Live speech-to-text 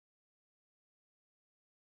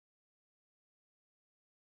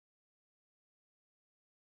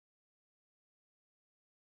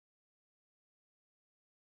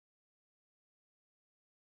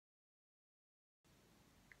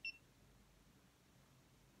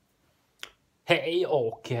Hej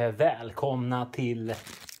och välkomna till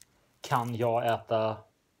Kan jag äta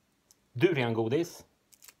durian-godis?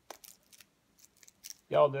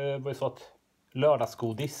 Ja, det var ju så att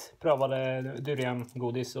lördagsgodis prövade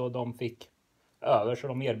durian-godis och de fick över så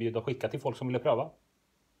de erbjöd att skicka till folk som ville pröva.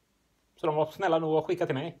 Så de var snälla nog att skicka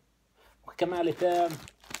till mig. Skicka med lite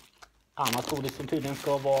annat godis som tydligen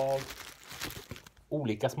ska vara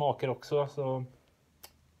olika smaker också. Så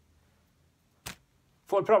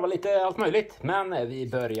får pröva lite allt möjligt. Men vi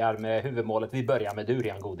börjar med huvudmålet. Vi börjar med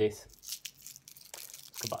durian-godis.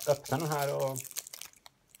 Jag ska bara öppna den här och...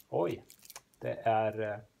 Oj, det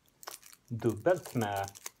är dubbelt med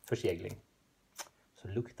försegling. Så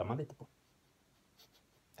luktar man lite på.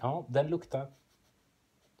 Ja, den luktar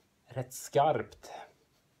rätt skarpt.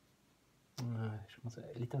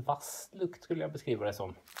 Lite vass lukt skulle jag beskriva det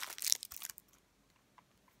som.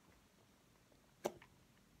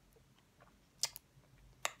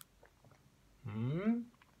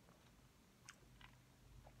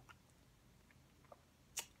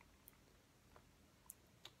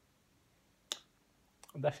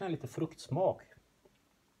 Där känner jag lite fruktsmak.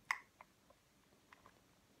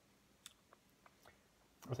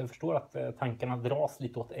 Alltså jag förstår att tankarna dras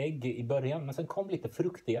lite åt ägg i början. Men sen kom lite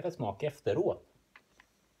fruktigare smak efteråt.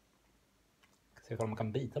 Jag ska se om man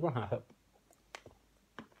kan bita på den här.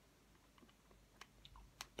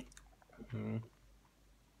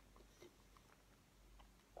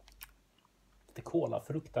 Lite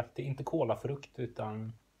kolafruktaktigt. Inte kolafrukt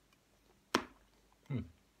utan...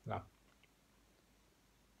 Ja.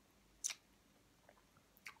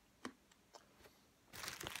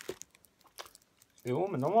 Jo,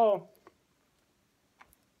 men de var...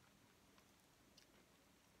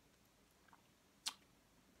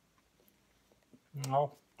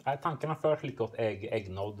 Ja, tankarna förs lite åt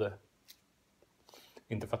äggnodd.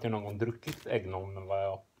 Inte för att jag någon gång druckit äggnodd, men vad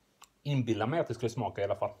jag inbillar mig att det skulle smaka i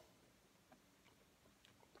alla fall.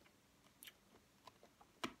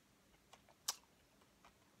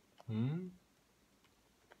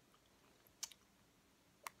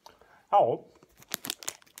 Ja.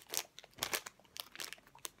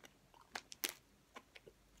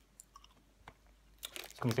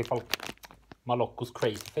 Ska vi se ifall Maloccos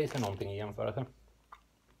crazy face är någonting i jämförelse.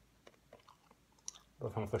 Då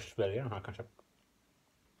får man först svälja den här kanske.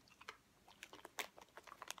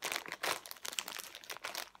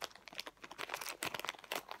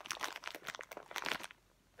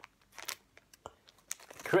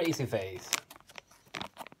 Crazy face.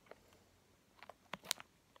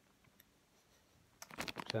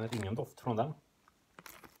 Känner ingen doft från den.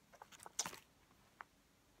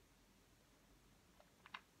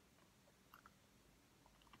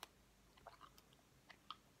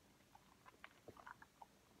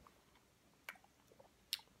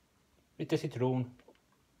 Lite citron.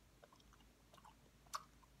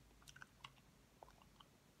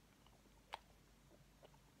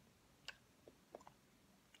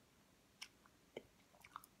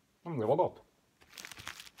 Det var gott.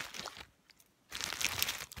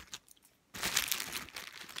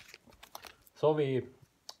 Så har vi,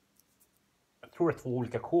 jag tror det är 2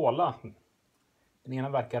 olika cola. Den ena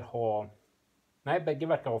verkar ha, nej, bägge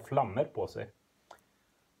verkar ha flammor på sig.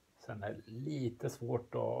 Sen är det lite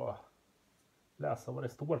svårt att läsa vad det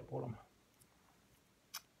står på dem.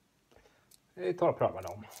 Vi tar och prövar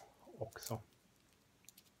dem också.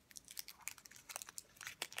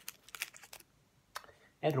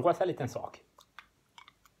 En rosa liten sak.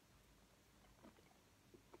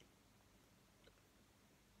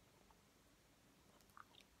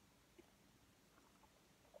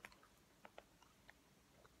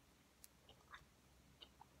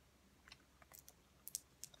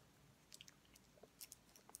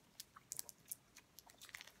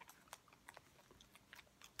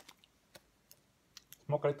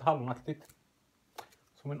 Smakar lite hallonaktigt.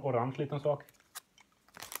 Som en orange liten sak.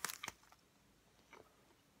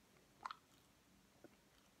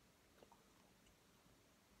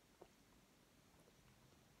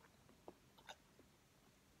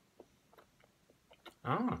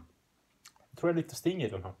 Jag tror det är lite sting i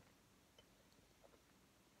den här.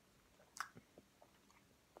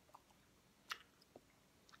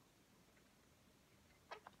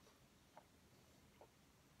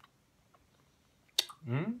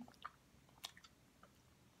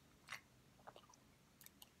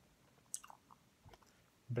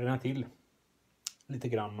 Bränna till lite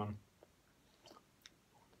grann, men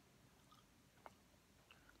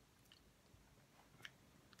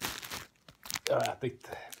jag har ätit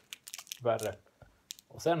värre.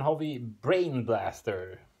 Och sen har vi Brain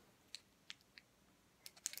Blaster.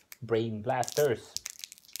 Brain Blasters.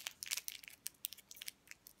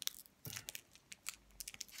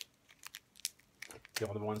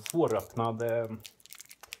 Ja, det var en svåröppnad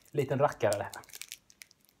liten rackare det här.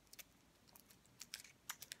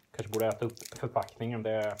 Kanske borde äta upp förpackningen.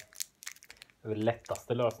 Det är den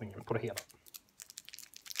lättaste lösningen på det hela.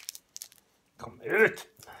 Kom ut!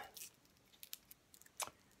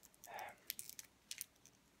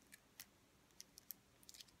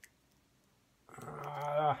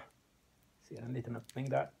 Ser en liten öppning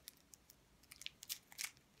där.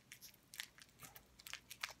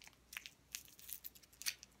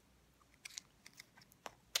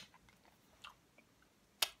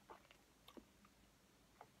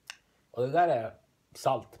 Och det där är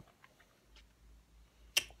salt.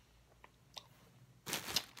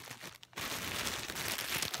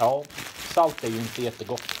 Ja, salt är ju inte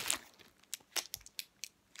jättegott.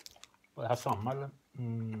 Och det här samma eller?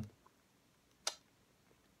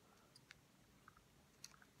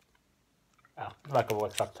 Ja, det verkar vara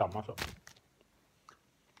exakt samma så.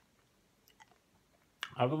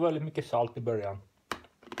 Det var väldigt mycket salt i början.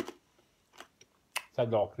 Så här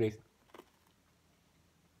lakrits.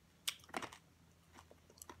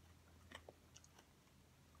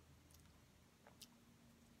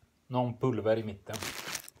 Någon pulver i mitten.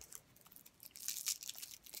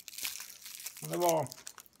 Men det var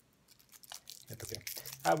helt okej.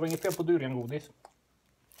 Det var inget fel på durian-godis.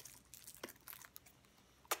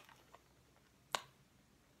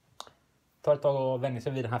 Tar ett tag och vänjer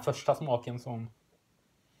sig vid den här första smaken som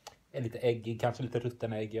är lite äggig, kanske lite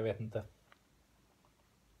rutten ägg, jag vet inte.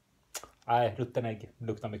 Nej, rutten ägg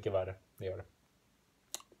luktar mycket värre, det gör det.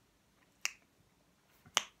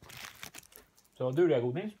 Så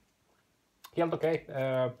durian-godis. Helt okej.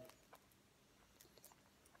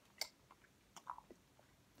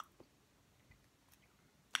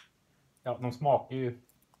 Ja, de smakar ju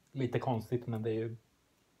lite konstigt, men det är ju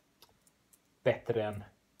bättre än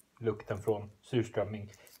lukten från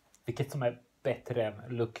surströmming. Vilket som är bättre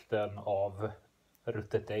än lukten av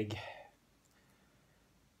ruttet ägg.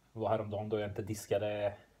 Det var häromdagen då jag inte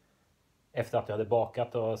diskade efter att jag hade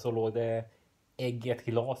bakat och så låg det ägg i ett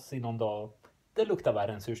glas i någon dag. Det luktar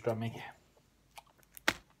värre än surströmming.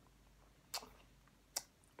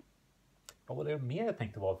 Vad var det mer jag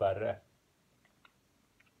tänkte var värre?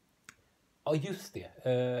 Ja, just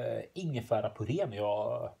det. Ingefärapurén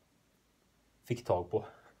jag fick tag på.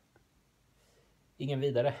 Ingen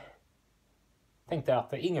vidare. Tänkte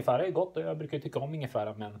att ingefära är gott och jag brukar tycka om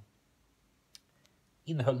ingefära, men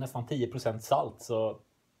innehöll nästan 10% salt så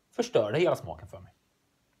förstörde hela smaken för mig.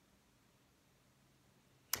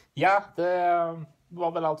 Ja, det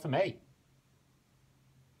var väl allt för mig.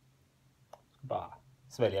 Bara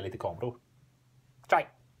svälja lite kameror.